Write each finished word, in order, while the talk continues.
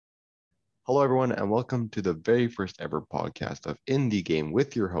Hello, everyone, and welcome to the very first ever podcast of In the Game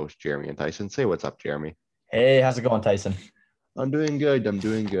with your host, Jeremy and Tyson. Say what's up, Jeremy. Hey, how's it going, Tyson? I'm doing good. I'm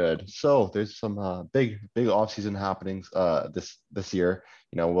doing good. So there's some big off-season happenings this year.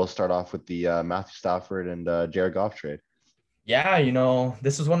 We'll start off with the Matthew Stafford and Jared Goff trade. Yeah,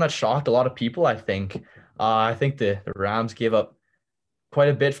 this is one that shocked a lot of people, I think. I think the Rams gave up quite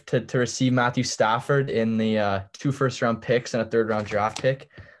a bit to receive Matthew Stafford in the two first-round picks and a third-round draft pick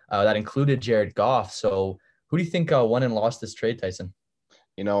that included Jared Goff. So who do you think won and lost this trade, Tyson?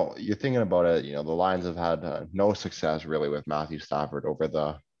 You're thinking about it. The Lions have had no success really with Matthew Stafford over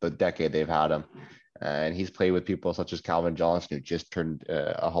the decade they've had him, and he's played with people such as Calvin Johnson, who just turned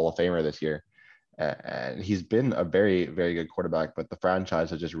a Hall of Famer this year. And he's been a very, very good quarterback, but the franchise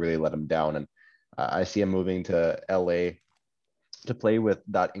has just really let him down. And I see him moving to LA to play with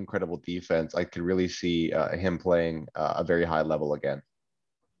that incredible defense. I could really see him playing a very high level again.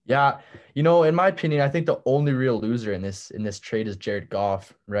 Yeah, in my opinion, I think the only real loser in this trade is Jared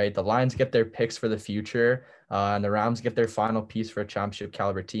Goff, right? The Lions get their picks for the future, and the Rams get their final piece for a championship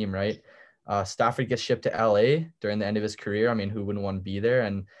caliber team, right? Stafford gets shipped to LA during the end of his career. I mean, who wouldn't want to be there?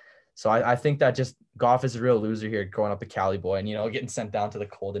 And so I think that just Goff is a real loser here, growing up a Cali boy, and getting sent down to the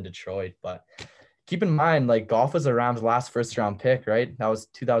cold in Detroit. But keep in mind, like Goff was the Rams' last first round pick, right? That was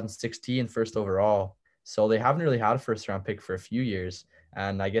 2016, first overall. So they haven't really had a first round pick for a few years.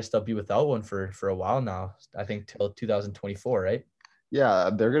 And I guess they'll be without one for a while now. I think till 2024, right? Yeah,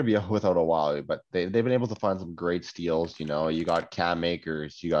 they're going to be without a while, but they've been able to find some great steals. You got Cam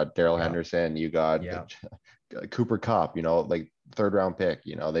Akers, you got Daryl Yeah. Henderson, you got Yeah. Cooper Cup, like third round pick.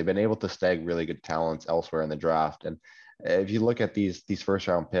 They've been able to stag really good talents elsewhere in the draft. And if you look at these first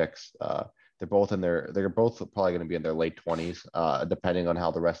round picks, they're both probably going to be in their late 20s, depending on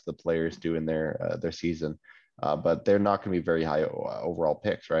how the rest of the players do in their season. But they're not going to be very high overall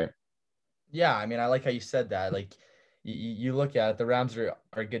picks, right? Yeah. I mean, I like how you said that. Like you look at it, the Rams are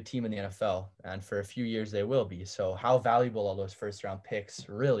a good team in the NFL, and for a few years they will be. So how valuable are those first round picks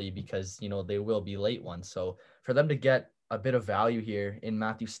really? Because, they will be late ones. So for them to get a bit of value here in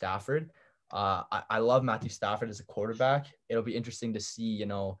Matthew Stafford, I love Matthew Stafford as a quarterback. It'll be interesting to see,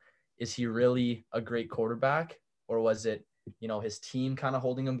 is he really a great quarterback, or was it, his team kind of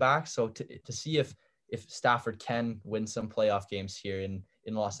holding him back? So to see if Stafford can win some playoff games here in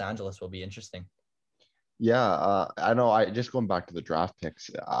Los Angeles will be interesting. Yeah, I know. I just going back to the draft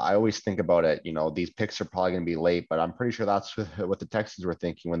picks. I always think about it. These picks are probably going to be late, but I'm pretty sure that's what the Texans were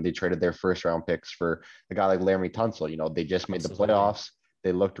thinking when they traded their first round picks for a guy like Laremy Tunsil. They just made the Absolutely. playoffs.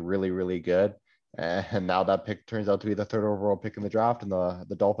 They looked really, really good, and now that pick turns out to be the third overall pick in the draft, and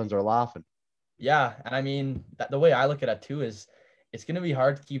the Dolphins are laughing. Yeah, and I mean the way I look at it too is it's going to be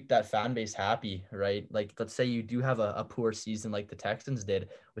hard to keep that fan base happy, right? Like let's say you do have a poor season like the Texans did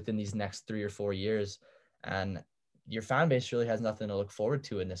within these next 3 or 4 years, and your fan base really has nothing to look forward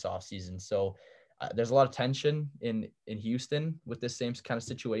to in this offseason. So there's a lot of tension in Houston with this same kind of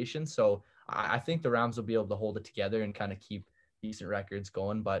situation. So I think the Rams will be able to hold it together and kind of keep decent records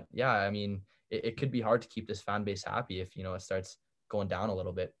going. But yeah, I mean it could be hard to keep this fan base happy if it starts going down a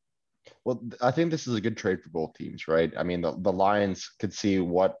little bit. Well, I think this is a good trade for both teams, right? I mean, the Lions could see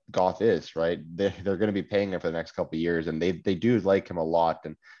what Goff is, right? They're going to be paying him for the next couple of years, and they do like him a lot.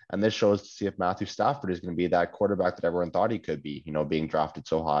 And this shows to see if Matthew Stafford is going to be that quarterback that everyone thought he could be, being drafted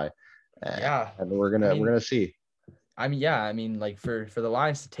so high. And, Yeah. and we're I gonna we're mean, gonna see. yeah, I mean, like for the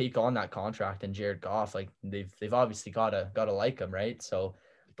Lions to take on that contract and Jared Goff, like they've obviously gotta like him, right? So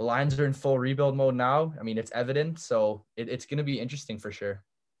the Lions are in full rebuild mode now. I mean, it's evident, so it's gonna be interesting for sure.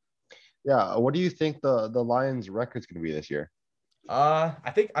 Yeah, what do you think the Lions' record's going to be this year? I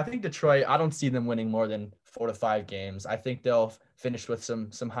think Detroit. I don't see them winning more than 4 to 5 games. I think they'll finish with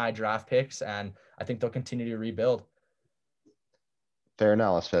some high draft picks, and I think they'll continue to rebuild. Fair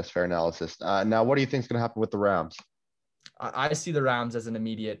analysis. Fair analysis. Now, what do you think is going to happen with the Rams? I see the Rams as an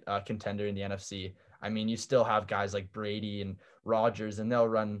immediate contender in the NFC. I mean, you still have guys like Brady and Rodgers, and they'll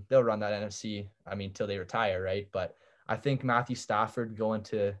run that NFC. I mean, till they retire, right? But I think Matthew Stafford going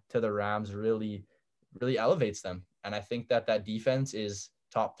to the Rams really elevates them, and I think that defense is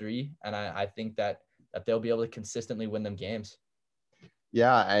top three, and I think that they'll be able to consistently win them games.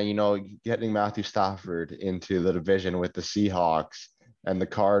 Yeah, and getting Matthew Stafford into the division with the Seahawks and the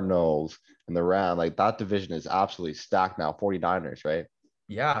Cardinals and the Rams, like that division is absolutely stacked now. 49ers, right?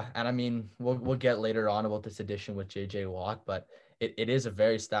 Yeah, and I mean, we'll get later on about this addition with JJ Watt, but it is a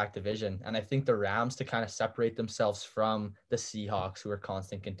very stacked division. And I think the Rams to kind of separate themselves from the Seahawks, who are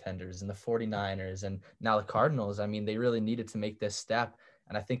constant contenders, and the 49ers and now the Cardinals, I mean, they really needed to make this step.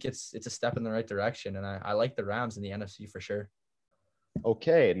 And I think it's a step in the right direction. And I like the Rams in the NFC for sure.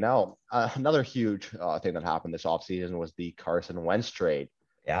 Okay, now another huge thing that happened this offseason was the Carson Wentz trade.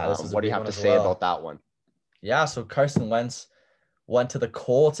 Yeah, this is a What do you big have one to as say about well. that one? Yeah, so Carson Wentz went to the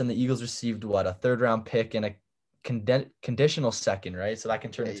Colts, and the Eagles received what, a third round pick and a conditional second, right? So that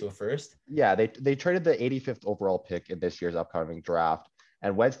can turn Eh, into a first. Yeah, they traded the 85th overall pick in this year's upcoming draft,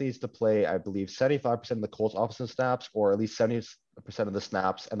 and Wentz needs to play, I believe, 75% of the Colts' offensive snaps, or at least 70% of the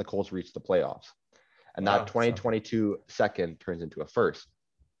snaps, and the Colts reach the playoffs. And that Wow. So 2022 second turns into a first.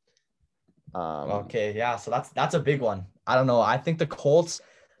 Um, okay, yeah. So that's a big one. I don't know. I think the Colts,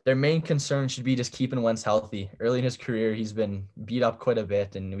 their main concern should be just keeping Wentz healthy. Early in his career, he's been beat up quite a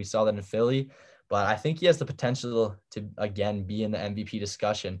bit, and we saw that in Philly. But I think he has the potential to again be in the MVP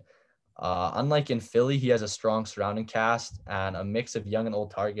discussion. Unlike in Philly, he has a strong surrounding cast and a mix of young and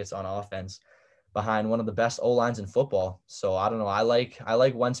old targets on offense behind one of the best O lines in football. So I don't know. I like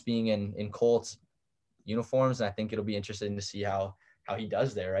Wentz being in Colts uniforms, and I think it'll be interesting to see how he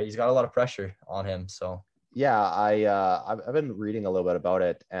does there. Right, he's got a lot of pressure on him. So yeah, I've been reading a little bit about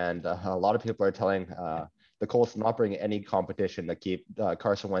it, and a lot of people are telling the Colts not bring any competition to keep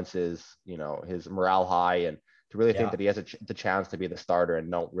Carson Wentz's his morale high, and to really think yeah, that he has the chance to be the starter and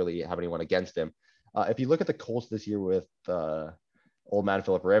don't really have anyone against him. If you look at the Colts this year with old man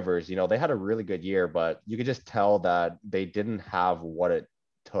Philip Rivers, they had a really good year, but you could just tell that they didn't have what it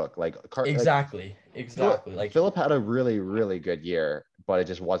took. exactly. Like Philip had a really really good year, but it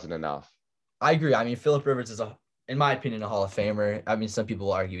just wasn't enough. I agree. I mean, Philip Rivers is in my opinion, a Hall of Famer. I mean, some people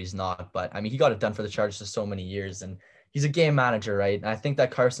will argue he's not, but I mean, he got it done for the Chargers for so many years, and he's a game manager, right? And I think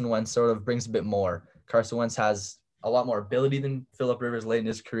that Carson Wentz sort of brings a bit more. Carson Wentz has a lot more ability than Philip Rivers late in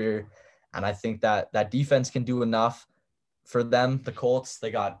his career, and I think that that defense can do enough for them. The Colts,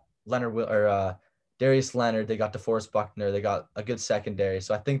 they got Darius Leonard, they got DeForest Buckner, they got a good secondary.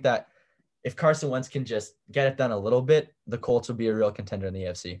 So I think that if Carson Wentz can just get it done a little bit, the Colts will be a real contender in the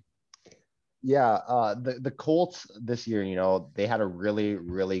AFC. Yeah, the Colts this year, they had a really,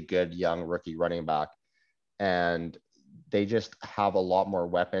 really good young rookie running back, and they just have a lot more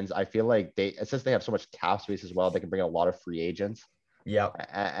weapons. I feel like since they have so much cap space as well, they can bring a lot of free agents, Yep.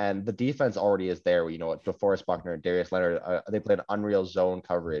 and the defense already is there. DeForest Buckner and Darius Leonard, they played an unreal zone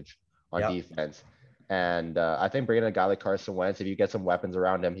coverage on Yep. defense, and I think bringing a guy like Carson Wentz, if you get some weapons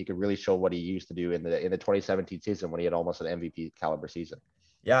around him, he could really show what he used to do in the 2017 season when he had almost an MVP caliber season.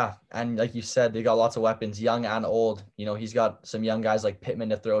 Yeah. And like you said, they got lots of weapons, young and old. He's got some young guys like Pittman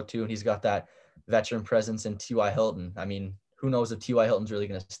to throw to, and he's got that veteran presence in T.Y. Hilton. I mean, who knows if T.Y. Hilton's really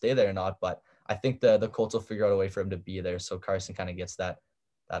going to stay there or not, but I think the Colts will figure out a way for him to be there. So Carson kind of gets that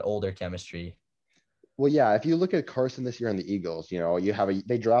older chemistry. Well, yeah, if you look at Carson this year on the Eagles,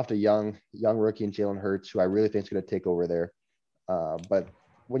 they draft a young rookie in Jalen Hurts, who I really think is going to take over there. But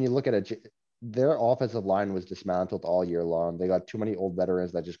when you look at it, their offensive line was dismantled all year long. They got too many old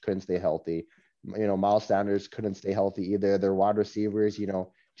veterans that just couldn't stay healthy. Miles Sanders couldn't stay healthy either. Their wide receivers,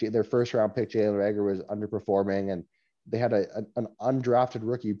 their first round pick Jalen Reagor was underperforming, and they had an undrafted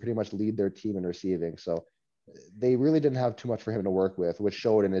rookie pretty much lead their team in receiving. So they really didn't have too much for him to work with, which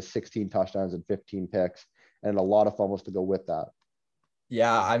showed in his 16 touchdowns and 15 picks and a lot of fumbles to go with that.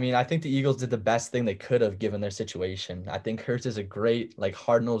 Yeah, I mean, I think the Eagles did the best thing they could have given their situation. I think Hurts is a great, like,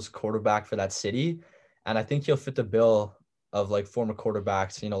 hard-nosed quarterback for that city, and I think he'll fit the bill of like former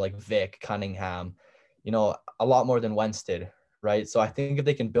quarterbacks, like Vic Cunningham, a lot more than Wentz did, right? So I think if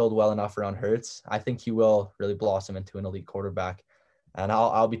they can build well enough around Hurts, I think he will really blossom into an elite quarterback, and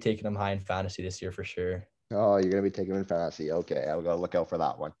I'll be taking him high in fantasy this year for sure. Oh, you're gonna be taking him in fantasy. Okay, I'll go look out for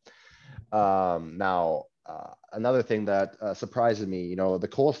that one. Now, another thing that surprises me, the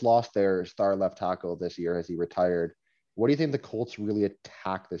Colts lost their star left tackle this year as he retired. What do you think the Colts really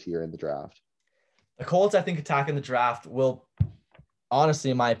attack this year in the draft? The Colts, I think, attacking the draft will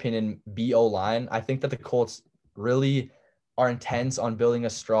honestly, in my opinion, be O line. I think that the Colts really are intense on building a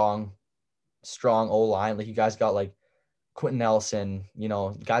strong O line. Like you guys got like Quentin Nelson,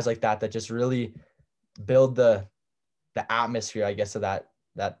 guys like that just really build the atmosphere, I guess, of that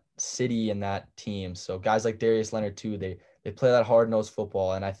city and that team. So guys like Darius Leonard too, they play that hard nosed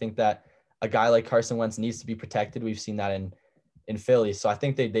football, and I think that a guy like Carson Wentz needs to be protected. We've seen that in Philly, so I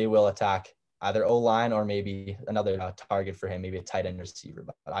think they will attack either O line or maybe another target for him, maybe a tight end receiver.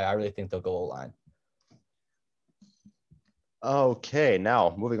 But I really think they'll go O line. Okay,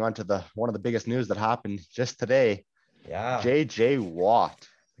 now moving on to the one of the biggest news that happened just today. Yeah, J.J. Watt.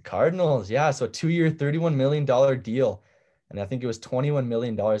 the Cardinals. Yeah, so 2-year, $31 million deal, and I think it was $21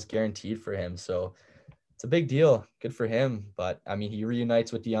 million guaranteed for him. So it's a big deal. Good for him. But I mean, he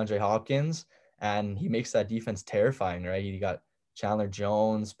reunites with DeAndre Hopkins, and he makes that defense terrifying, right? You got Chandler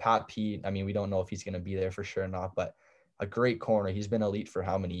Jones, Pat Pete. I mean, we don't know if he's going to be there for sure or not, but a great corner. He's been elite for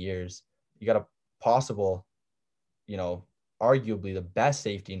how many years? You got a possible, arguably the best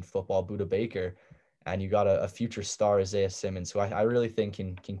safety in football, Buda Baker, and you got a future star, Isaiah Simmons, who I really think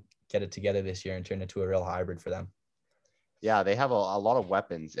can get it together this year and turn into a real hybrid for them. Yeah, they have a lot of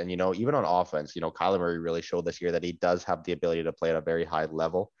weapons. And, even on offense, Kyler Murray really showed this year that he does have the ability to play at a very high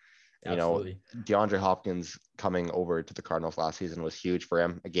level. Absolutely. DeAndre Hopkins coming over to the Cardinals last season was huge for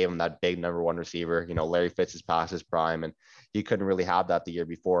him. It gave him that big number one receiver. Larry Fitz is past his prime, and he couldn't really have that the year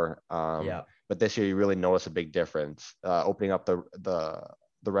before. But this year, you really notice a big difference, opening up the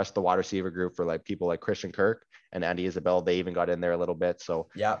rest of the wide receiver group for like people like Christian Kirk and Andy Isabella. They even got in there a little bit. So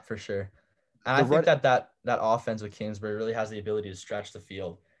yeah, for sure. And I think that offense with Kingsbury really has the ability to stretch the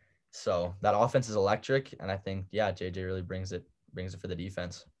field. So that offense is electric, and I think JJ really brings it for the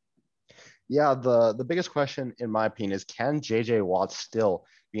defense. Yeah, the biggest question in my opinion is, can JJ Watt still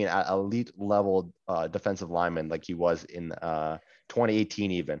be an elite level defensive lineman like he was in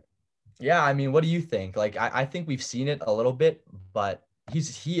 2018 even? Yeah, I mean, what do you think? Like, I think we've seen it a little bit, but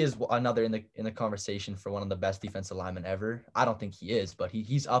he is another in the conversation for one of the best defensive linemen ever. I don't think he is, but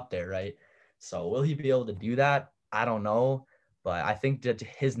he's up there, right? So will he be able to do that? I don't know. But I think that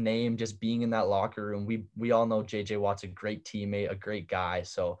his name just being in that locker room, we all know JJ Watt's a great teammate, a great guy.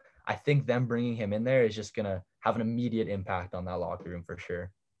 So I think them bringing him in there is just going to have an immediate impact on that locker room for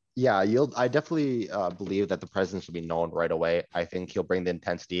sure. Yeah, I definitely believe that the presence will be known right away. I think he'll bring the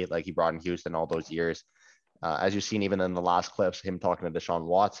intensity like he brought in Houston all those years. As you've seen even in the last clips, him talking to Deshaun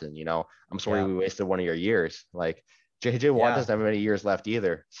Watson, I'm sorry we wasted one of your years. Like JJ Watt doesn't have many years left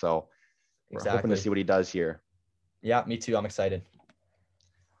either. So we're hoping to see what he does here. Yeah, me too. I'm excited.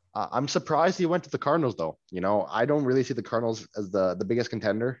 I'm surprised he went to the Cardinals, though. I don't really see the Cardinals as the biggest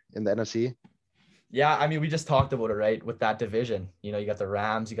contender in the NFC. Yeah, I mean, we just talked about it, right? With that division, you got the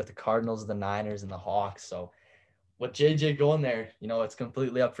Rams, you got the Cardinals, the Niners, and the Hawks. So with JJ going there, it's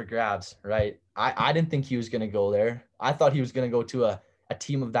completely up for grabs, right? I didn't think he was going to go there. I thought he was going to go to a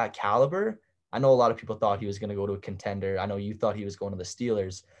team of that caliber. I know a lot of people thought he was going to go to a contender. I know you thought he was going to the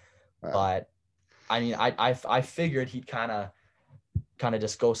Steelers. Wow. But, I mean, I figured he'd kind of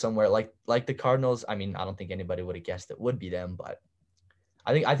just go somewhere like the Cardinals. I mean, I don't think anybody would have guessed it would be them, but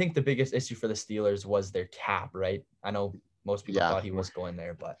I think the biggest issue for the Steelers was their cap, right? I know most people thought he was going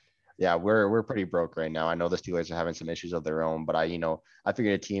there, but yeah, we're pretty broke right now. I know the Steelers are having some issues of their own, but I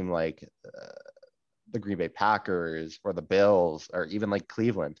figured a team like the Green Bay Packers or the Bills or even like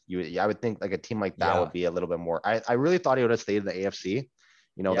Cleveland, I would think like a team like that would be a little bit more. I really thought he would have stayed in the AFC.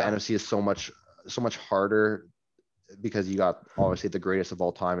 The NFC is so much harder because you got obviously the greatest of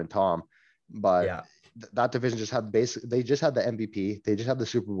all time in Tom, but that division just had they just had the MVP, they just had the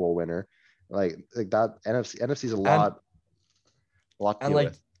Super Bowl winner, like that NFC is a lot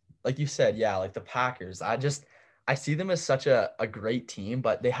and like you said, like the Packers, I see them as such a great team,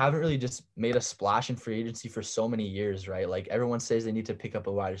 but they haven't really just made a splash in free agency for so many years, right? Like everyone says they need to pick up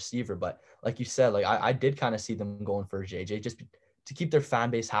a wide receiver, but like you said, like I did kind of see them going for JJ just to keep their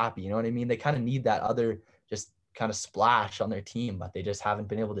fan base happy. You know what I mean? They kind of need that other just kind of splash on their team, but they just haven't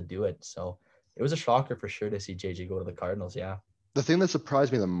been able to do it. So it was a shocker for sure to see JJ go to the Cardinals. Yeah. The thing that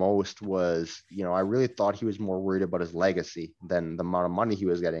surprised me the most was, I really thought he was more worried about his legacy than the amount of money he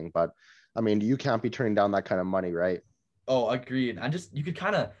was getting. But I mean, you can't be turning down that kind of money, right? Oh, agreed. And you could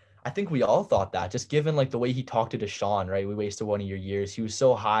I think we all thought that, just given like the way he talked to Deshaun, right? We wasted one of your years. He was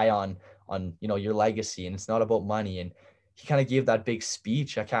so high on your legacy, and it's not about money. And he kind of gave that big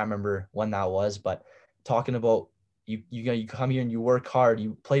speech. I can't remember when that was, but talking about you come here and you work hard,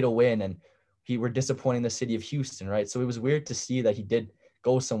 you play to win, and we're disappointing the city of Houston, right? So it was weird to see that he did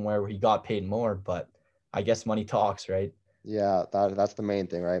go somewhere where he got paid more, but I guess money talks, right? Yeah, that's the main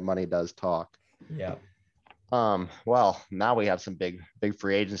thing, right? Money does talk. Yeah. Well, now we have some big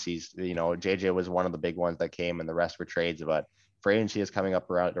free agencies. JJ was one of the big ones that came, and the rest were trades. But free agency is coming up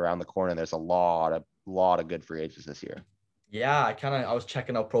around the corner. There's a lot of good free agents this year. Yeah, I was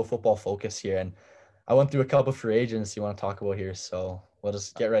checking out Pro Football Focus here, and I went through a couple of free agents you want to talk about here. So we'll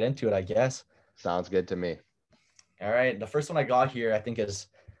just get right into it, I guess. Sounds good to me. All right. The first one I got here, I think, is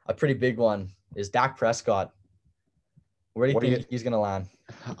a pretty big one, is Dak Prescott. Where do you think he's going to land?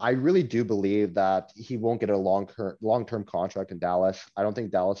 I really do believe that he won't get a long-term contract in Dallas. I don't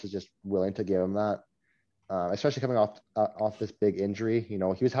think Dallas is just willing to give him that, especially coming off this big injury. He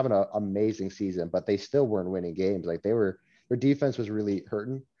was having an amazing season, but they still weren't winning games. Like their defense was really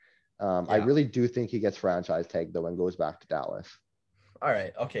hurting. I really do think he gets franchise tag though and goes back to Dallas. All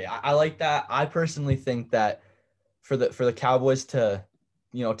right. Okay. I like that. I personally think that for the Cowboys to,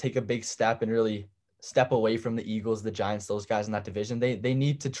 take a big step and really step away from the Eagles, the Giants, those guys in that division, they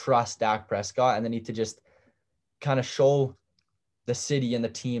need to trust Dak Prescott, and they need to just kind of show the city and the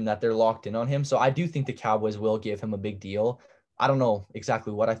team that they're locked in on him. So I do think the Cowboys will give him a big deal. I don't know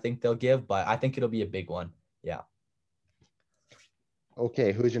exactly what I think they'll give, but I think it'll be a big one. Yeah.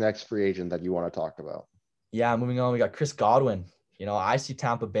 Okay, who's your next free agent that you want to talk about? Yeah, moving on, we got Chris Godwin. I see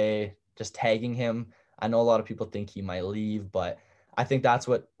Tampa Bay just tagging him. I know a lot of people think he might leave, but I think that's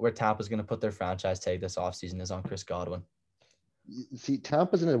where Tampa's going to put their franchise tag this offseason is on Chris Godwin. See,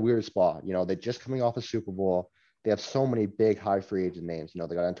 Tampa's in a weird spot. They're just coming off a Super Bowl. They have so many big high free agent names.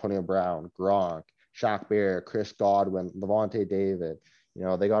 They got Antonio Brown, Gronk, Shaq Bear, Chris Godwin, Levante David.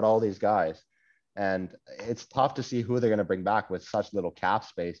 They got all these guys. And it's tough to see who they're going to bring back with such little cap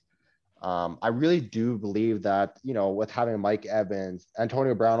space. I really do believe that, with having Mike Evans,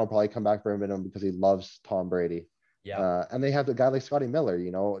 Antonio Brown will probably come back for a minimum because he loves Tom Brady. Yeah. And they have the guy like Scotty Miller.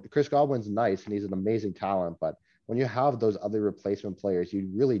 Chris Godwin's nice and he's an amazing talent, but when you have those other replacement players, you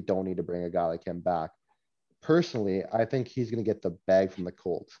really don't need to bring a guy like him back. Personally, I think he's going to get the bag from the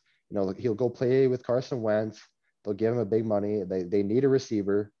Colts. He'll go play with Carson Wentz. They'll give him a big money. They need a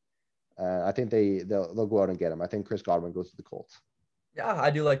receiver. I think they'll go out and get him. I think Chris Godwin goes to the Colts. Yeah,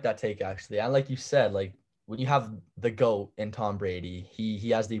 I do like that take actually. And like you said, like when you have the GOAT in Tom Brady, he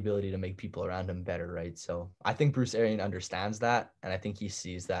has the ability to make people around him better, right? So I think Bruce Arians understands that, and I think he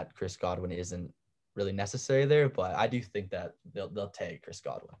sees that Chris Godwin isn't really necessary there, but I do think that they'll take Chris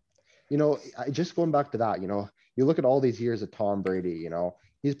Godwin. Just going back to that, you look at all these years of Tom Brady,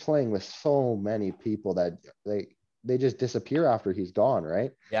 he's playing with so many people that they just disappear after he's gone,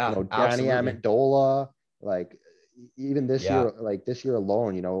 right? Yeah, Danny absolutely. Amendola, like even this Yeah. year, like this year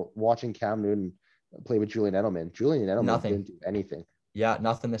alone, watching Cam Newton play with Julian Edelman. Julian Edelman Nothing. didn't do anything. Yeah,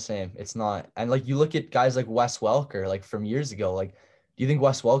 nothing the same. It's not. And like you look at guys like Wes Welker, like from years ago, like do you think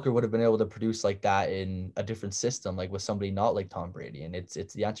Wes Welker would have been able to produce like that in a different system, like with somebody not like Tom Brady? And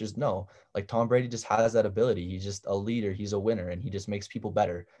it's the answer is no. Like Tom Brady just has that ability. He's just a leader. He's a winner, and he just makes people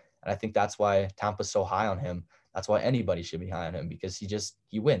better. And I think that's why Tampa's so high on him. That's why anybody should be high on him because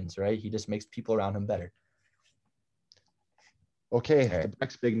he wins, right? He just makes people around him better. Okay, All right. the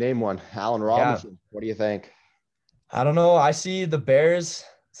next big name one, Allen Yeah. Robinson. What do you think? I don't know. I see the Bears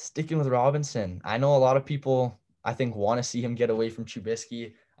sticking with Robinson. I know a lot of people, I think, want to see him get away from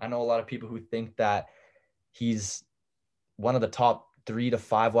Trubisky. I know a lot of people who think that he's one of the top 3 to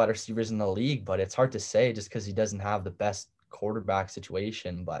 5 wide receivers in the league, but it's hard to say just because he doesn't have the best quarterback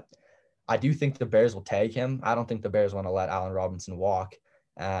situation. But I do think the Bears will tag him. I don't think the Bears want to let Allen Robinson walk,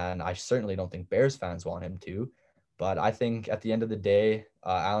 and I certainly don't think Bears fans want him to. But I think at the end of the day,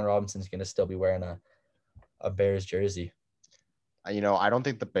 Allen Robinson's going to still be wearing a Bears jersey. I don't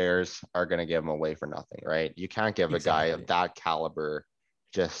think the Bears are going to give him away for nothing, right? You can't give a guy of that caliber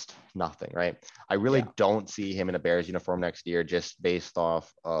just nothing, right? I really don't see him in a Bears uniform next year just based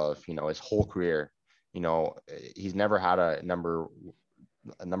off of, his whole career. He's never had a number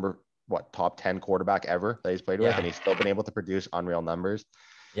top 10 quarterback ever that he's played with, and he's still been able to produce unreal numbers.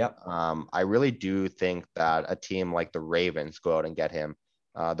 Yep. I really do think that a team like the Ravens go out and get him.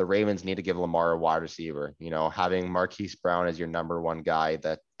 The Ravens need to give Lamar a wide receiver. Having Marquise Brown as your number one guy,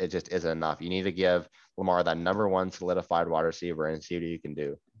 that it just isn't enough. You need to give Lamar that number one solidified wide receiver and see what you can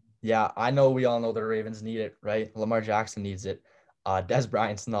do. Yeah, I know we all know the Ravens need it, right? Lamar Jackson needs it. Des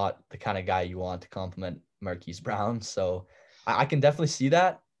Bryant's not the kind of guy you want to complement Marquise Brown. So I can definitely see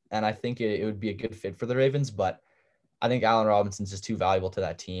that. And I think it would be a good fit for the Ravens. But I think Allen Robinson's just too valuable to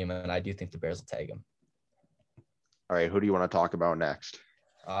that team. And I do think the Bears will tag him. All right, who do you want to talk about next?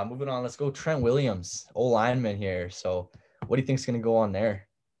 Moving on, let's go Trent Williams, O-lineman here. So what do you think is going to go on there?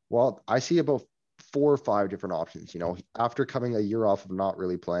 Well, I see about 4 or 5 different options. After coming a year off of not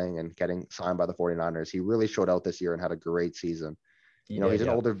really playing and getting signed by the 49ers, he really showed out this year and had a great season. He's an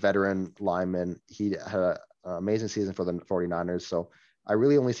older veteran lineman. He had an amazing season for the 49ers. So I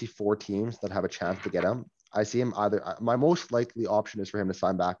really only see 4 teams that have a chance to get him. I see him my most likely option is for him to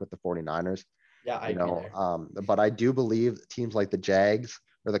sign back with the 49ers. Yeah, I agree there. But I do believe teams like the Jags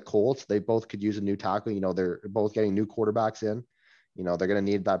or the Colts, they both could use a new tackle. They're both getting new quarterbacks in. They're going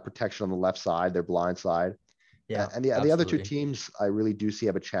to need that protection on the left side, their blind side. Yeah, and the other 2 teams I really do see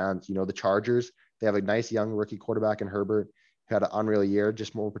have a chance. The Chargers, they have a nice young rookie quarterback in Herbert who had an unreal year,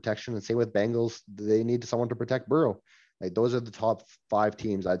 just more protection. And same with Bengals, they need someone to protect Burrow. Like those are the top 5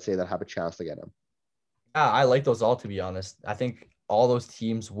 teams I'd say that have a chance to get him. Yeah, I like those all, to be honest. I think all those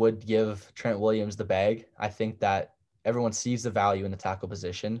teams would give Trent Williams the bag. I think that everyone sees the value in the tackle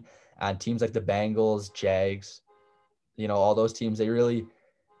position, and teams like the Bengals, Jags, all those teams, they really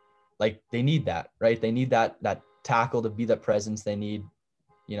they need that, right? They need that tackle to be that presence. They need,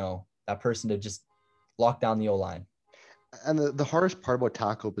 that person to just lock down the O-line. And the hardest part about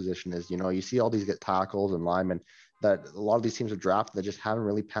tackle position is, you see all these get tackles and linemen that a lot of these teams have drafted that just haven't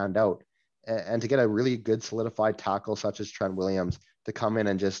really panned out. And to get a really good solidified tackle such as Trent Williams to come in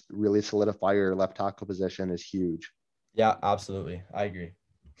and just really solidify your left tackle position is huge. Yeah, absolutely. I agree.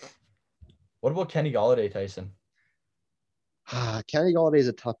 What about Kenny Golladay, Tyson? Kenny Galladay is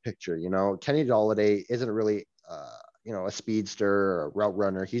a tough picture. Kenny Galladay isn't really, a speedster or a route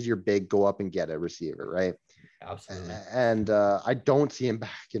runner. He's your big go up and get a receiver, right? Absolutely. And I don't see him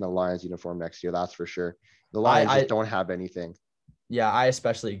back in a Lions uniform next year. That's for sure. The I, Lions just I don't have anything. Yeah, I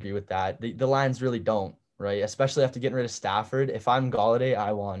especially agree with that. The Lions really don't, right? Especially after getting rid of Stafford. If I'm Galladay,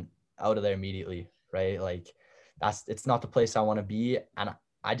 I want out of there immediately, right? Like it's not the place I want to be. And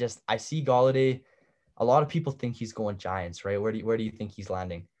I see Galladay. A lot of people think he's going Giants, right? Where do you think he's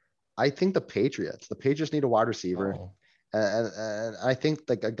landing? I think the Patriots. The Patriots need a wide receiver. Oh, And I think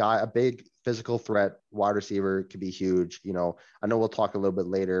like a big physical threat wide receiver could be huge. I know we'll talk a little bit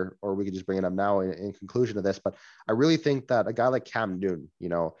later, or we could just bring it up now in conclusion of this, but I really think that a guy like Cam Newton,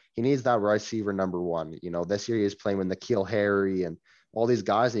 he needs that receiver number one. This year he is playing with N'Keal Harry and all these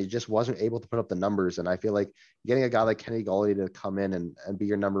guys, and he just wasn't able to put up the numbers. And I feel like getting a guy like Kenny Galladay to come in and be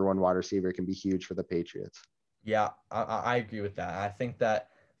your number one wide receiver can be huge for the Patriots. yeah, I agree with that. I think that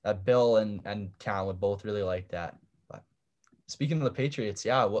Bill and Cam would both really like that. But speaking of the Patriots,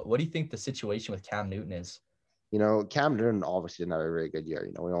 yeah, what do you think the situation with Cam Newton is? Cam Newton obviously didn't have a very good year.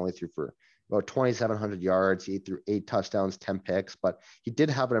 He only threw for about 2,700 yards. He threw 8 touchdowns, 10 picks, but he did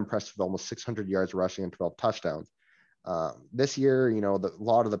have an impressive almost 600 yards rushing and 12 touchdowns. This year, a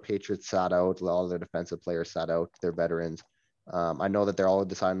lot of the Patriots sat out. A lot of their defensive players sat out, their veterans. I know that they're all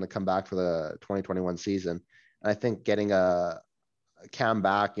deciding to come back for the 2021 season. And I think getting a Cam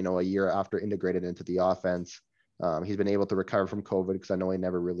back, a year after integrated into the offense, he's been able to recover from COVID because I know he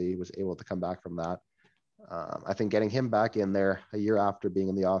never really was able to come back from that. I think getting him back in there a year after being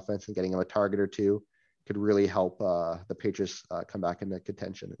in the offense and getting him a target or two could really help the Patriots come back into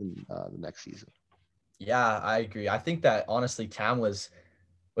contention in the next season. Yeah, I agree. I think that honestly, Cam was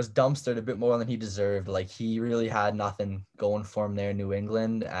dumpstered a bit more than he deserved. Like he really had nothing going for him there in New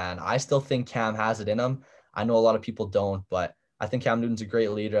England, and I still think Cam has it in him. I know a lot of people don't, but I think Cam Newton's a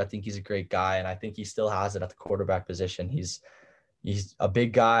great leader. I think he's a great guy, and I think he still has it at the quarterback position. He's a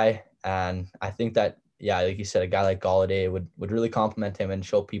big guy, and I think that yeah, like you said, a guy like Galladay would really compliment him and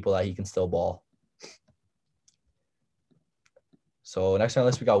show people that he can still ball. So next on the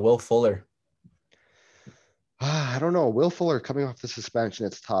list we got Will Fuller. I don't know. Will Fuller coming off the suspension,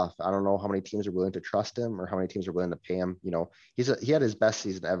 it's tough. I don't know how many teams are willing to trust him or how many teams are willing to pay him. He had his best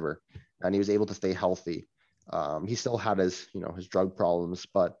season ever, and he was able to stay healthy. He still had his drug problems,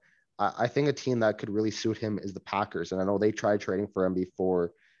 but I think a team that could really suit him is the Packers. And I know they tried trading for him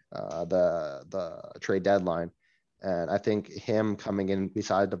before the trade deadline, and I think him coming in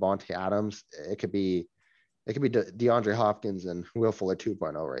beside Devontae Adams, it could be DeAndre Hopkins and Will Fuller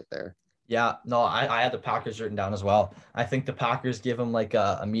 2.0 right there. Yeah, no, I had the Packers written down as well. I think the Packers give him like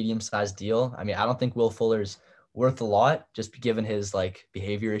a medium-sized deal. I mean, I don't think Will Fuller's worth a lot, just given his like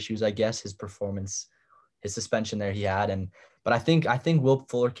behavior issues, I guess, his performance, his suspension there he had. But I think Will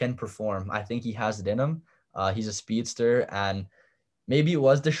Fuller can perform. I think he has it in him. He's a speedster, and maybe it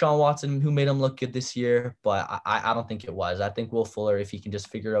was Deshaun Watson who made him look good this year, but I don't think it was. I think Will Fuller, if he can just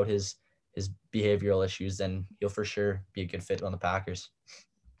figure out his behavioral issues, then he'll for sure be a good fit on the Packers.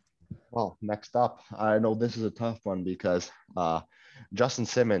 Well, next up, I know this is a tough one because Justin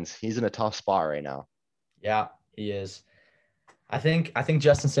Simmons, he's in a tough spot right now. Yeah, he is. I think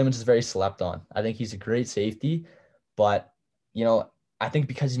Justin Simmons is very slept on. I think he's a great safety, but I think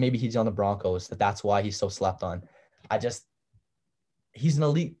because he's on the Broncos that's why he's so slept on. He's an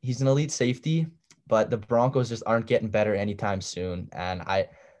elite safety, but the Broncos just aren't getting better anytime soon, and I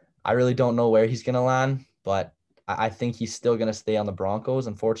really don't know where he's gonna land, but I think he's still gonna stay on the Broncos,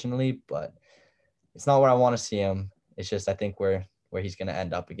 unfortunately. But it's not where I want to see him. It's just I think where he's gonna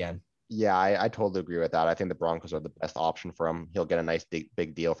end up again. Yeah, I totally agree with that. I think the Broncos are the best option for him. He'll get a nice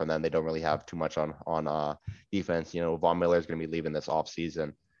big deal from them. They don't really have too much on defense. Von Miller is going to be leaving this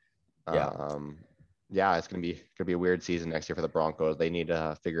offseason. Yeah. Yeah, it's going to be a weird season next year for the Broncos. They need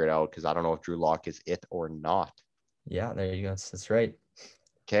to figure it out because I don't know if Drew Lock is it or not. Yeah, there you go. That's right.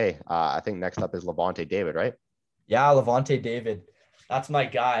 Okay, I think next up is Lavonte David, right? Yeah, Lavonte David. That's my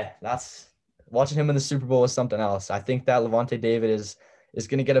guy. That's watching him in the Super Bowl is something else. I think that Lavonte David is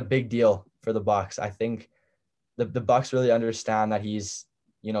going to get a big deal for the Bucs. I think the Bucs really understand that he's,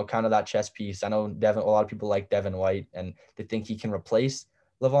 kind of that chess piece. I know a lot of people like Devin White and they think he can replace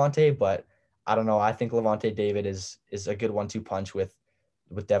Lavonte, but I don't know. I think Lavonte David is a good 1-2 punch with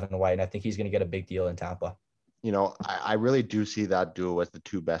Devin White, and I think he's going to get a big deal in Tampa. I really do see that duo as the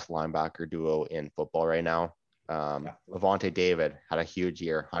two best linebacker duo in football right now. Yeah. Levante David had a huge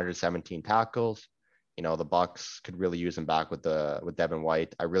year, 117 tackles. The Bucks could really use him back with Devin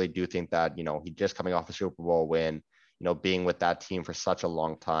White. I really do think that, he just coming off a Super Bowl win, being with that team for such a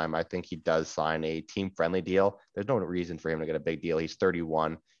long time, I think he does sign a team friendly deal. There's no reason for him to get a big deal. He's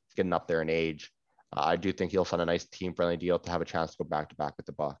 31. He's getting up there in age. I do think he'll sign a nice team friendly deal to have a chance to go back to back with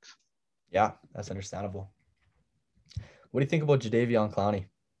the Bucks. Yeah, that's understandable. What do you think about Jadeveon Clowney?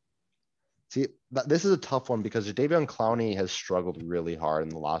 See, this is a tough one because Jadeveon Clowney has struggled really hard in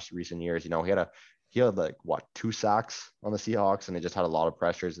the last recent years. He had like what 2 sacks on the Seahawks, and he just had a lot of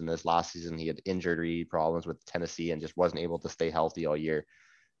pressures. In this last season, he had injury problems with Tennessee and just wasn't able to stay healthy all year.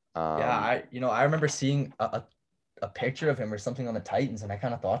 Yeah, Um, I remember seeing a picture of him or something on the Titans, and I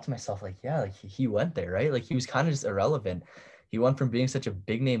kind of thought to myself, like, yeah, like he went there, right? Like he was kind of just irrelevant. He went from being such a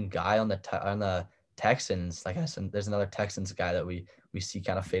big name guy on the Texans. Like I said, there's another Texans guy that we see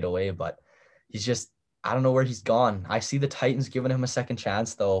kind of fade away, but he's just I don't know where he's gone. I see the Titans giving him a second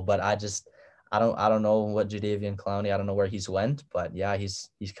chance though, but I don't know what Jadeveon Clowney. I don't know where he's went, but yeah, he's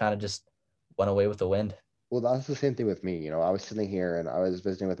kind of just went away with the wind. well, that's the same thing with me. I was sitting here and I was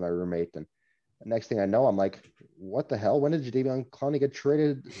visiting with my roommate, and the next thing I know, I'm like, what the hell? When did Jadeveon Clowney get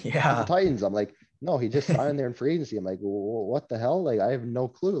traded to the Yeah. Titans? I'm like, no, he just signed there in free agency. I'm like, what the hell? Like, I have no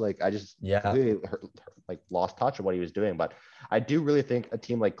clue. Like, I just Yeah. completely like lost touch of what he was doing. But I do really think a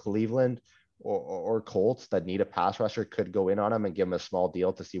team like Cleveland or Colts that need a pass rusher could go in on him and give him a small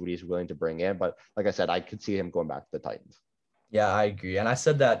deal to see what he's willing to bring in. But like I said, I could see him going back to the Titans. Yeah, I agree. And I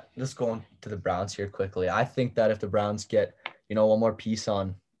said that just going to the Browns here quickly. I think that if the Browns get, one more piece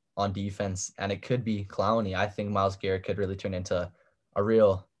on defense, and it could be Clowney, I think Myles Garrett could really turn into a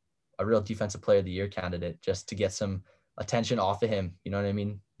real defensive player of the year candidate just to get some attention off of him. You know what I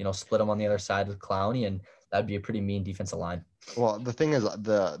mean? Split him on the other side with Clowney, and that'd be a pretty mean defensive line. Well, the thing is,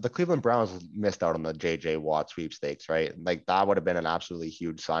 the Cleveland Browns missed out on the J.J. Watt sweepstakes, right? Like that would have been an absolutely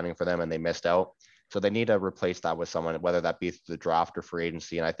huge signing for them, and they missed out. So they need to replace that with someone, whether that be through the draft or free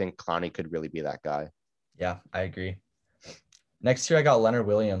agency. And I think Clowney could really be that guy. Yeah, I agree. Next year I got Leonard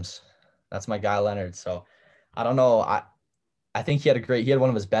Williams. That's my guy Leonard. So I don't know. I think he had one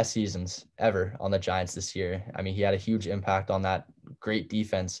of his best seasons ever on the Giants this year. I mean, he had a huge impact on that great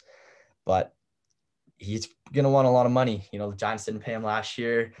defense, but he's going to want a lot of money. The Giants didn't pay him last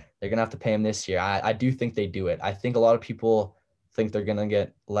year. They're going to have to pay him this year. I do think they do it. I think a lot of people think they're going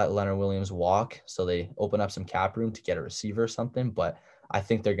to let Leonard Williams walk. So they open up some cap room to get a receiver or something, but I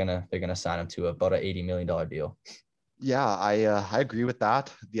think they're going to sign him to about an $80 million deal. Yeah, I agree with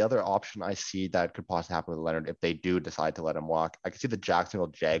that. The other option I see that could possibly happen with Leonard if they do decide to let him walk, I could see the Jacksonville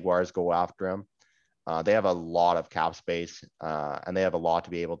Jaguars go after him. They have a lot of cap space, and they have a lot to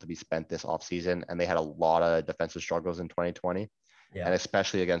be able to be spent this offseason. And they had a lot of defensive struggles in 2020, and Yeah.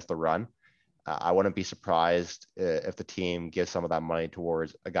 especially against the run. I wouldn't be surprised if the team gives some of that money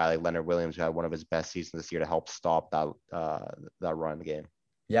towards a guy like Leonard Williams, who had one of his best seasons this year, to help stop that run game.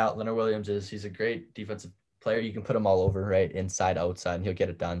 Yeah. Leonard Williams he's a great defensive player. You can put him all over, right? Inside, outside, and he'll get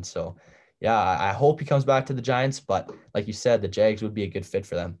it done. So yeah, I hope he comes back to the Giants, but like you said, the Jags would be a good fit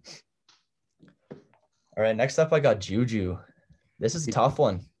for them. All right, next up, I got Juju. This is a tough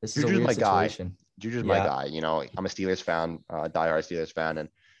one. This is a Juju's weird my guy. situation. Juju's my Yeah, guy. I'm a Steelers fan, diehard Steelers fan, and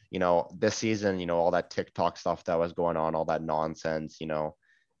this season, all that TikTok stuff that was going on, all that nonsense,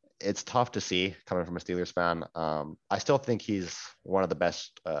 it's tough to see coming from a Steelers fan. I still think he's one of the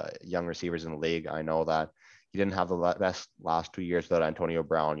best young receivers in the league. I know that he didn't have the best last 2 years without Antonio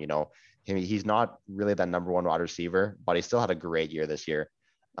Brown. He's not really that number one wide receiver, but he still had a great year this year.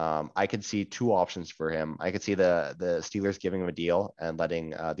 I could see two options for him. I could see the Steelers giving him a deal and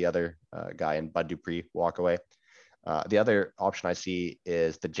letting the other guy in Bud Dupree walk away. The other option I see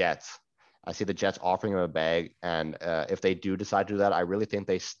is the Jets. I see the Jets offering him a bag, and if they do decide to do that, I really think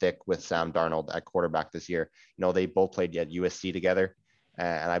they stick with Sam Darnold at quarterback this year. They both played at USC together,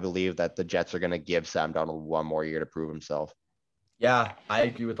 and I believe that the Jets are going to give Sam Darnold one more year to prove himself. yeah, I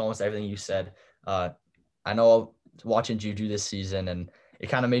agree with almost everything you said. I know watching Juju this season, and it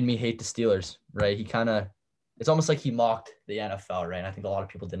kind of made me hate the Steelers, right? It's almost like he mocked the NFL, right? And I think a lot of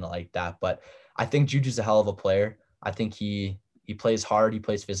people didn't like that, but I think Juju's a hell of a player. I think he plays hard, he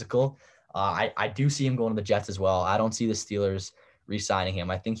plays physical. I do see him going to the Jets as well. I don't see the Steelers re-signing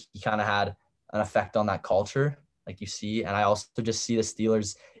him. I think he kind of had an effect on that culture, like you see. And I also just see the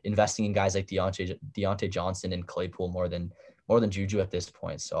Steelers investing in guys like Deontay Johnson and Claypool more than Juju at this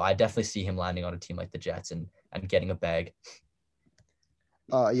point. So I definitely see him landing on a team like the Jets and getting a bag.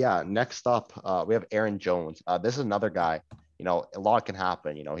 Yeah. Next up, we have Aaron Jones. This is another guy. A lot can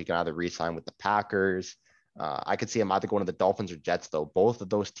happen. He can either re-sign with the Packers. I could see him either going to the Dolphins or Jets, though. Both of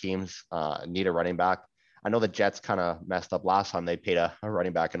those teams need a running back. I know the Jets kind of messed up last time they paid a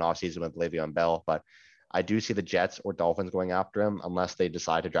running back in offseason with Le'Veon Bell, but I do see the Jets or Dolphins going after him unless they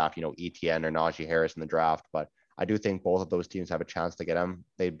decide to draft, ETN or Najee Harris in the draft. But I do think both of those teams have a chance to get him.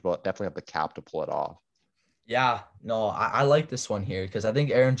 They definitely have the cap to pull it off. Yeah, no, I like this one here because I think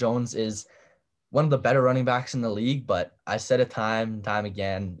Aaron Jones is one of the better running backs in the league, but I said it time and time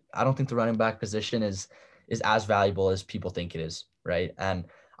again, I don't think the running back position is as valuable as people think it is, right? And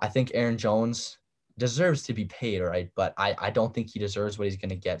I think Aaron Jones deserves to be paid, right? But I don't think he deserves what he's going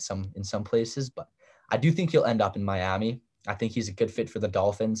to get in some places, but I do think he'll end up in Miami. I think he's a good fit for the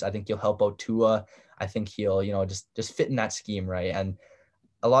Dolphins. I think he'll help out Tua. I think he'll, just fit in that scheme, right? And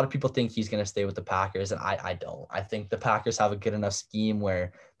a lot of people think he's going to stay with the Packers, and I don't. I think the Packers have a good enough scheme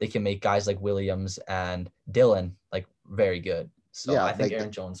where they can make guys like Williams and Dillon like very good. So Yeah, I think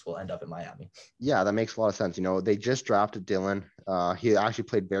Aaron Jones will end up in Miami. yeah, that makes a lot of sense. They just drafted Dillon. He actually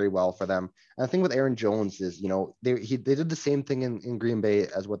played very well for them. And the thing with Aaron Jones is, they did the same thing in Green Bay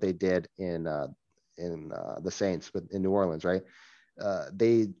as what they did in the Saints in New Orleans, right?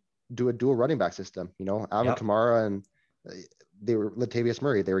 They do a dual running back system. Alvin Kamara and they were Latavius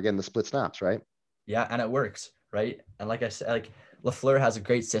Murray. They were getting the split snaps, right? Yeah, and it works, right? And like I said, like LaFleur has a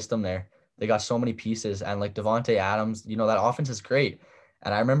great system there. They got so many pieces, and like Devontae Adams, that offense is great.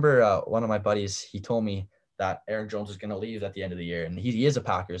 And I remember one of my buddies, he told me that Aaron Jones was going to leave at the end of the year, and he is a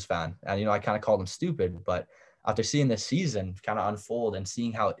Packers fan. And I kind of called him stupid, but after seeing this season kind of unfold and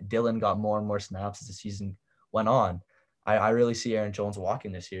seeing how Dillon got more and more snaps as the season went on, I really see Aaron Jones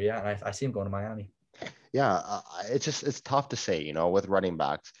walking this year. Yeah, and I see him going to Miami. Yeah, it's tough to say, with running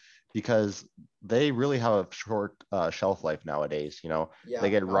backs because they really have a short shelf life nowadays. They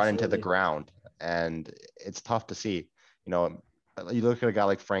get run into the ground, and it's tough to see. You look at a guy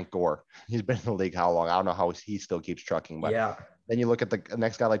like Frank Gore. He's been in the league how long? I don't know how he still keeps trucking, but yeah. Then you look at the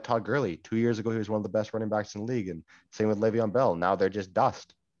next guy like Todd Gurley. 2 years ago, he was one of the best running backs in the league, and same with Le'Veon Bell. Now they're just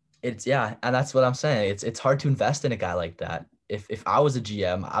dust. And that's what I'm saying. It's hard to invest in a guy like that. If I was a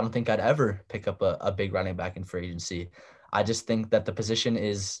GM, I don't think I'd ever pick up a big running back in free agency. I just think that the position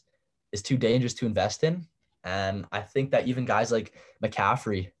is too dangerous to invest in. And I think that even guys like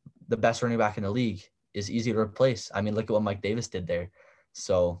McCaffrey, the best running back in the league, is easy to replace. I mean, look at what Mike Davis did there.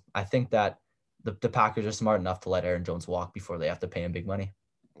 So I think that the Packers are smart enough to let Aaron Jones walk before they have to pay him big money.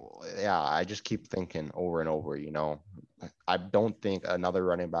 Yeah, I just keep thinking over and over, I don't think another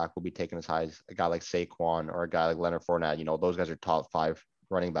running back will be taken as high as a guy like Saquon or a guy like Leonard Fournette. Those guys are top 5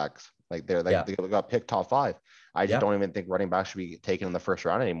 running backs. Like they got picked top 5. I just don't even think running backs should be taken in the first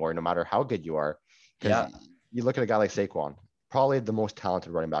round anymore, no matter how good you are. Because you look at a guy like Saquon, probably the most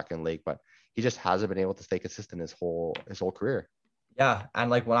talented running back in the league, but he just hasn't been able to stay consistent his whole career. Yeah, and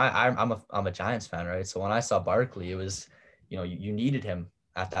like when I'm a Giants fan, right? So when I saw Barkley, it was, you needed him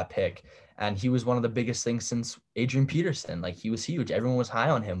at that pick, and he was one of the biggest things since Adrian Peterson. Like he was huge. Everyone was high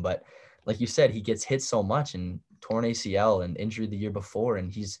on him, but like you said, he gets hit so much and torn ACL and injured the year before,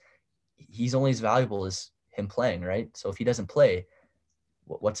 and he's only as valuable as him playing, right? So if he doesn't play,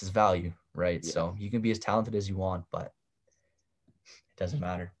 what's his value, right? Yeah. So you can be as talented as you want, but it doesn't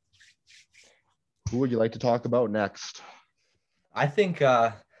matter. Who would you like to talk about next? I think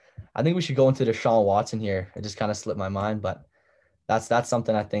we should go into Deshaun Watson here. It just kind of slipped my mind, but that's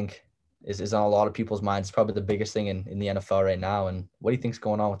something I think is on a lot of people's minds. It's probably the biggest thing in the NFL right now. And what do you think's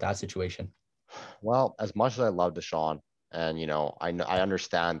going on with that situation? Well, as much as I love Deshaun, and I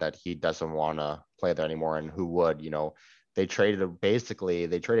understand that he doesn't want to play there anymore, and who would? They traded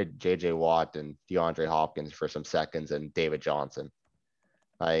JJ Watt and DeAndre Hopkins for some seconds and David Johnson.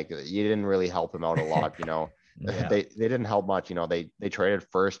 Like you didn't really help him out a lot, Yeah. They didn't help much. They traded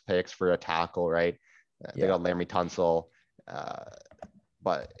first picks for a tackle, right? They got Laremy Tunsil.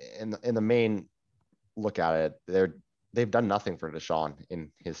 But in the main look at it, they've done nothing for Deshaun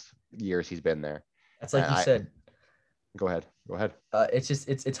in his years he's been there. That's like you said. Go ahead. It's just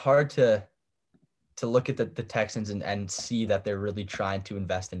it's hard to look at the Texans and see that they're really trying to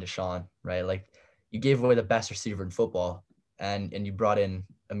invest in Deshaun, right? Like you gave away the best receiver in football and you brought in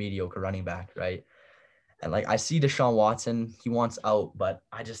a mediocre running back, right? And like I see Deshaun Watson, he wants out, but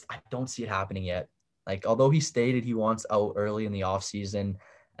I don't see it happening yet. Like although he stated he wants out early in the offseason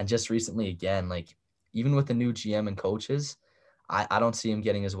and just recently again, like even with the new GM and coaches, I don't see him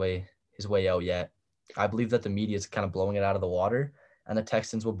getting his way out yet. I believe that the media is kind of blowing it out of the water, and the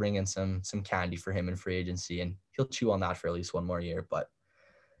Texans will bring in some candy for him in free agency, and he'll chew on that for at least one more year. But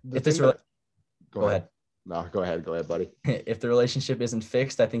if this go ahead. No, go ahead, buddy. If the relationship isn't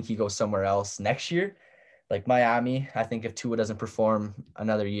fixed, I think he goes somewhere else next year. Like Miami, I think if Tua doesn't perform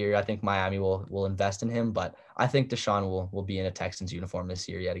another year, I think Miami will invest in him. But I think Deshaun will be in a Texans uniform this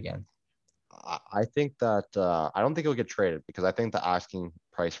year yet again. I think that I don't think he'll get traded because I think the asking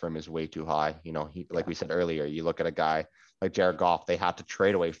price for him is way too high. Like we said earlier, you look at a guy like Jared Goff, they had to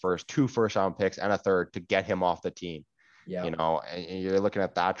trade away two first round picks and a third to get him off the team. Yeah. And you're looking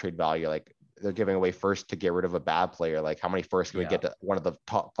at that trade value, like they're giving away first to get rid of a bad player. Like how many firsts can we get to one of the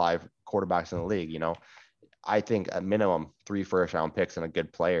top 5 quarterbacks in the league? I think a minimum 3 first round picks and a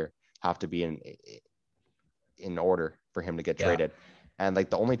good player have to be in order for him to get traded. And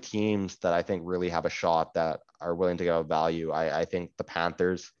like the only teams that I think really have a shot that are willing to go value, I think the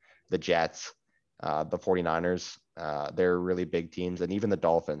Panthers, the Jets, the 49ers, they're really big teams. And even the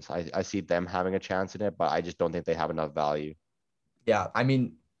Dolphins, I see them having a chance in it, but I just don't think they have enough value. Yeah. I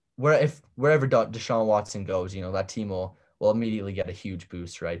mean, wherever Deshaun Watson goes, that team will immediately get a huge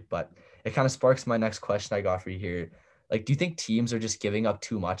boost, right? But it kind of sparks my next question I got for you here. Like, do you think teams are just giving up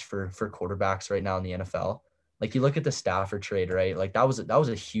too much for quarterbacks right now in the NFL? Like you look at the Stafford trade, right? Like that was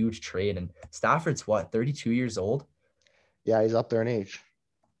a huge trade, and Stafford's what, 32 years old? Yeah, he's up there in age.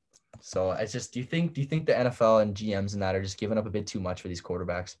 So it's just, do you think the NFL and GMs and that are just giving up a bit too much for these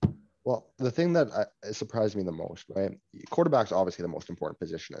quarterbacks? Well, the thing that surprised me the most, right? Quarterback's obviously the most important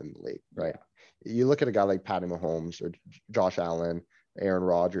position in the league, right? You look at a guy like Patty Mahomes or Josh Allen, Aaron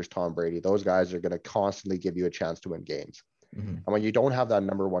Rodgers, Tom Brady. Those guys are going to constantly give you a chance to win games. Mm-hmm. And when you don't have that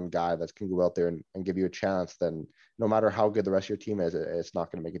number one guy that can go out there and give you a chance, then no matter how good the rest of your team is, it's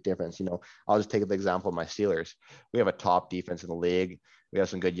not going to make a difference. I'll just take the example of my Steelers. We have a top defense in the league. We have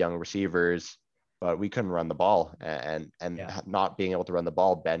some good young receivers, but we couldn't run the ball. And not being able to run the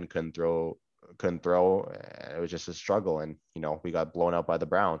ball, Ben couldn't throw. It was just a struggle. And, we got blown out by the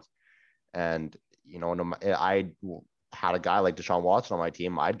Browns. And, I had a guy like Deshaun Watson on my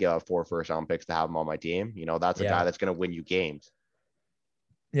team, I'd give up 4 first round picks to have him on my team. That's a guy that's going to win you games.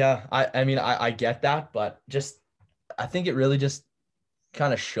 Yeah. I mean, I get that, but I think it really just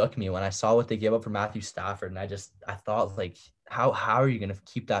kind of shook me when I saw what they gave up for Matthew Stafford. And I thought, like, how are you going to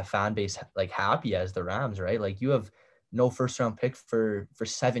keep that fan base like happy as the Rams, right? Like you have no first round pick for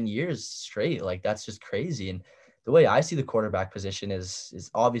 7 years straight. Like that's just crazy. And the way I see the quarterback position is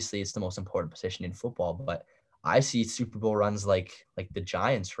obviously it's the most important position in football, but I see Super Bowl runs like the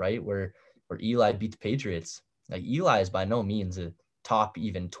Giants, right? Where Eli beat the Patriots. Like Eli is by no means a top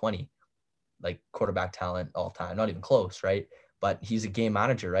even 20 like quarterback talent all time, not even close, right? But he's a game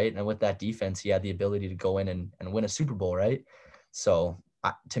manager, right? And with that defense, he had the ability to go in and win a Super Bowl, right? So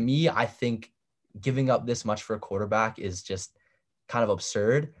to me, I think giving up this much for a quarterback is just kind of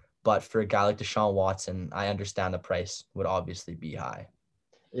absurd. But for a guy like Deshaun Watson, I understand the price would obviously be high.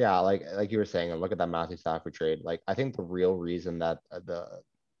 Yeah, like you were saying, and look at that Matthew Stafford trade. Like I think the real reason that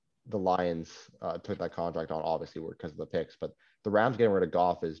the Lions took that contract on obviously were because of the picks, but the Rams getting rid of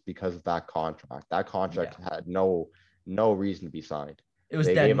Goff is because of that contract. That contract had no reason to be signed. It was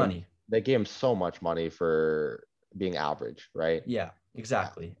dead money. They gave him so much money for being average, right? Yeah,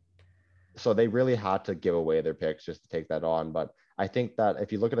 exactly. So they really had to give away their picks just to take that on. But I think that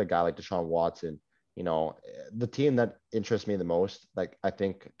if you look at a guy like Deshaun Watson, the team that interests me the most, like I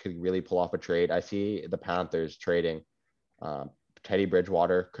think could really pull off a trade. I see the Panthers trading Teddy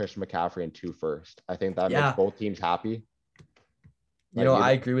Bridgewater, Christian McCaffrey, and 2 first. I think that makes both teams happy.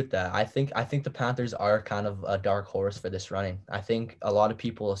 I agree with that. I think the Panthers are kind of a dark horse for this running. I think a lot of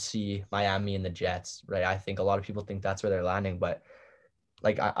people see Miami and the Jets, right? I think a lot of people think that's where they're landing, but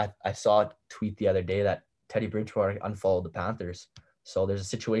like I saw a tweet the other day that Teddy Bridgewater unfollowed the Panthers. So there's a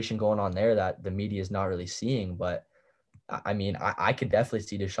situation going on there that the media is not really seeing. But I mean, I could definitely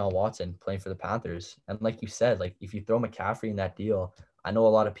see Deshaun Watson playing for the Panthers. And like you said, like if you throw McCaffrey in that deal, I know a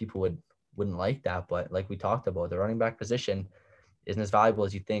lot of people wouldn't like that. But like we talked about, the running back position isn't as valuable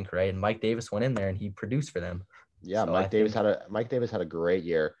as you think, right? And Mike Davis went in there and he produced for them. Yeah, so Mike Davis had a great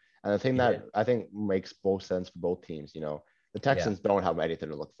year. And the thing that I think makes both sense for both teams, the Texans don't have anything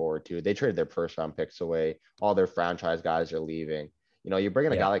to look forward to. They traded their first round picks away. All their franchise guys are leaving. You bring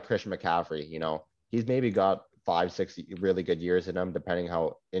in a guy like Christian McCaffrey, he's maybe got 5-6 really good years in him, depending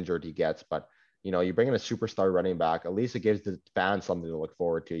how injured he gets. But, you bring in a superstar running back, at least it gives the fans something to look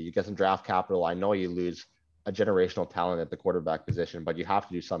forward to. You get some draft capital. I know you lose a generational talent at the quarterback position, but you have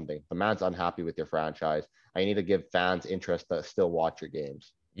to do something. The man's unhappy with your franchise. And you need to give fans interest to still watch your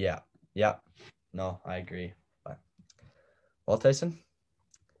games. Yeah. No, I agree. Well, Tyson,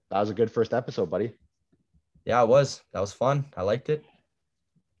 that was a good first episode, buddy. Yeah, it was. That was fun. I liked it.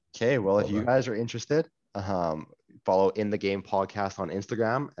 Okay, well, if you guys are interested, follow In the Game Podcast on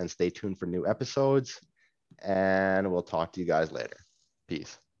Instagram and stay tuned for new episodes. And we'll talk to you guys later.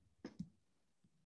 Peace.